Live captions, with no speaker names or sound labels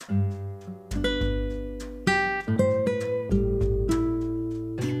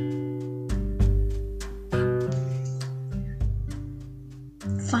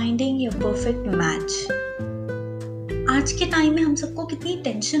Perfect match. आज के time में हम सबको कितनी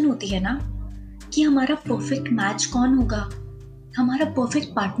टेंशन होती है ना कि हमारा परफेक्ट मैच कौन होगा, हमारा परफेक्ट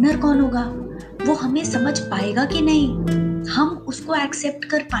पार्टनर कौन होगा, वो हमें समझ पाएगा कि नहीं, हम उसको एक्सेप्ट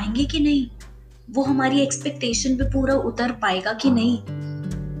कर पाएंगे कि नहीं, वो हमारी एक्सपेक्टेशन पे पूरा उतर पाएगा कि नहीं।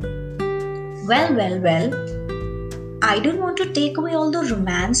 Well, I don't want to take away all the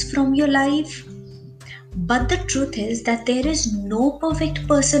romance from your life. But the truth is that there is no perfect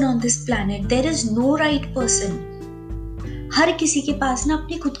person on this planet. There is no right person. हर किसी के पास ना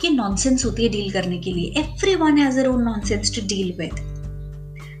अपनी खुद की nonsense होती है deal करने के लिए. Everyone has their own nonsense to deal with.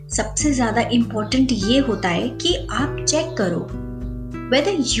 सबसे ज्यादा इम्पोर्टेंट ये होता है कि आप चेक करो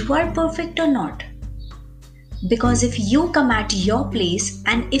whether you are perfect or not. Because if you come at your place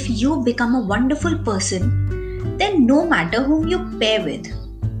and if you become a wonderful person, then no matter whom you pair with,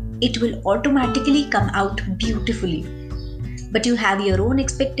 it will automatically come out beautifully. But you have your own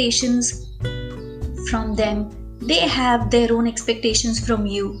expectations from them, they have their own expectations from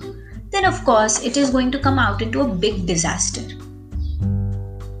you, then of course it is going to come out into a big disaster.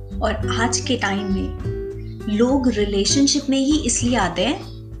 और आज के time में लोग relationship में ही इसलिए आते हैं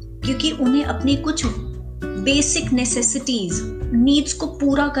क्योंकि उन्हें अपनी कुछ बेसिक नेसेसिटीज, नीड्स को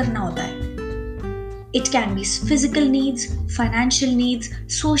पूरा करना होता है. It can be physical needs, financial needs,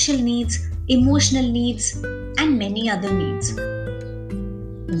 social needs, emotional needs, and many other needs.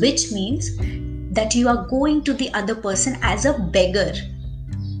 Which means that you are going to the other person as a beggar.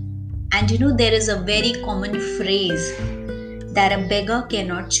 And there is a very common phrase that a beggar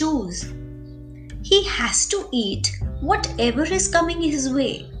cannot choose. He has to eat whatever is coming his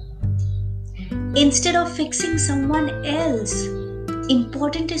way. Instead of fixing someone else,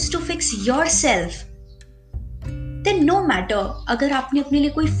 important is to fix yourself. Then no matter अगर आपने अपने लिए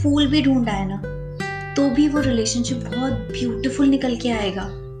कोई फूल भी ढूंढा है ना, तो भी वो रिलेशनशिप बहुत ब्यूटीफुल निकल के आएगा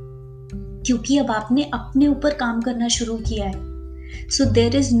क्योंकि अब आपने अपने ऊपर काम करना शुरू किया है. So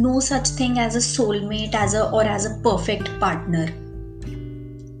there is no such thing as a soulmate as a perfect partner.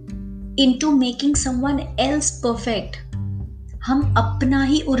 Into making someone else perfect, हम अपना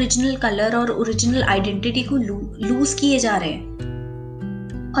ही ओरिजिनल कलर और ओरिजिनल आइडेंटिटी को लूज किए जा रहे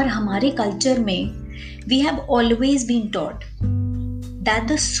हैं. और हमारे कल्चर में we have always been taught that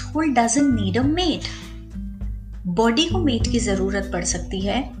the soul doesn't need a mate. Body को मेट की जरूरत पड़ सकती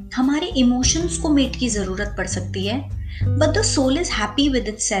है, हमारे इमोशंस को मेट की जरूरत पड़ सकती है, but the soul is happy with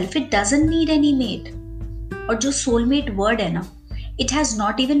itself. It doesn't need any mate. और जो soulmate word है ना, it has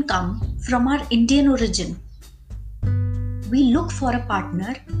not even come from our Indian origin. We look for a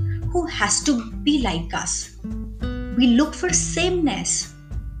partner who has to be like us. We look for sameness.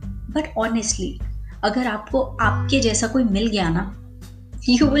 But honestly, अगर आपको आपके जैसा कोई मिल गया ना,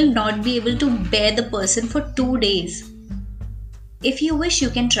 you will not be able to bear the person for 2 days. If you wish, you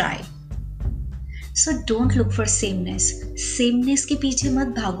can try. So don't look for sameness. Sameness के पीछे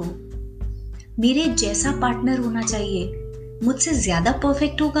मत भागो. मेरे जैसा पार्टनर होना चाहिए. मुझसे ज्यादा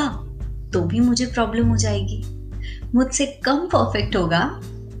परफेक्ट होगा तो भी मुझे प्रॉब्लम हो जाएगी. मुझसे कम परफेक्ट होगा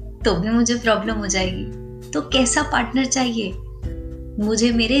तो भी मुझे प्रॉब्लम हो जाएगी. तो कैसा पार्टनर चाहिए?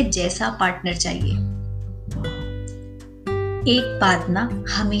 मुझे मेरे जैसा पार्टनर चाहिए. एक बात ना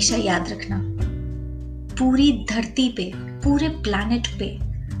हमेशा याद रखना, पूरी धरती पे, पूरे प्लैनेट पे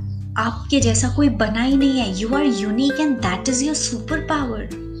आपके जैसा कोई बना ही नहीं है. You are unique and that is your super power.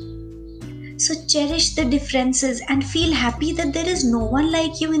 So cherish the differences and feel happy that there is no one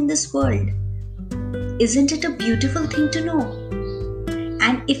like you in this world. Isn't it a beautiful thing to know?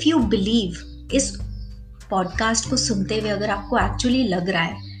 And if you believe, इस podcast को सुनते हुए अगर आपको actually लग रहा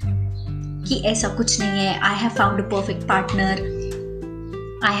है कि ऐसा कुछ नहीं है, I have found a perfect partner,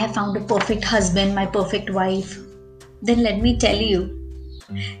 I have found a perfect husband, my perfect wife, then let me tell you,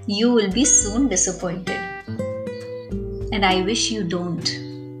 you will be soon disappointed. And I wish you don't.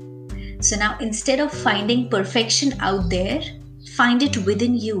 So now instead of finding perfection out there, find it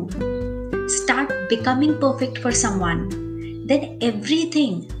within you. Start becoming perfect for someone. Then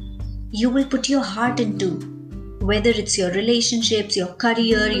everything you will put your heart into, whether it's your relationships, your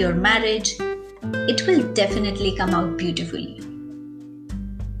career, your marriage, it will definitely come out beautifully.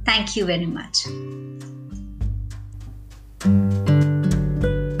 Thank you very much.